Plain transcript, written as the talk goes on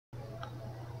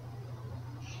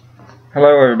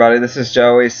Hello everybody, this is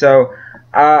Joey.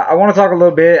 I want to talk a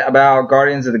little bit about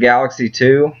Guardians of the Galaxy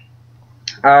 2.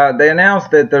 They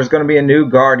announced that there's going to be a new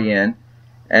Guardian,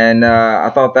 and I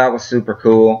thought that was super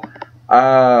cool.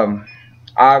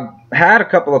 I had a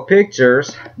couple of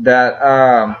pictures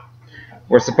that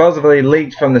were supposedly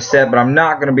leaked from the set, but I'm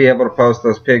not going to be able to post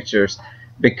those pictures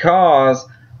because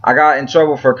I got in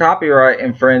trouble for copyright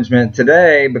infringement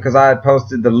today because I had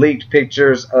posted the leaked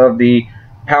pictures of the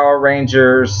Power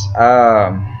Rangers,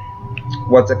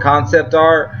 concept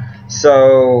art.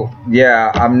 So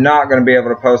yeah, I'm not going to be able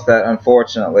to post that,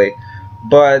 unfortunately.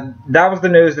 But that was the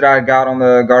news that I got on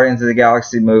the Guardians of the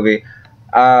Galaxy movie.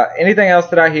 Anything else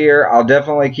that I hear, I'll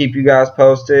definitely keep you guys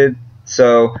posted.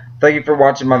 So thank you for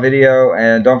watching my video,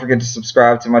 and don't forget to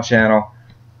subscribe to my channel.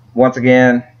 Once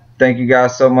again, thank you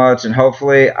guys so much, and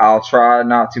hopefully I'll try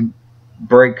not to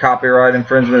break copyright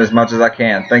infringement as much as I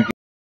can. Thank you.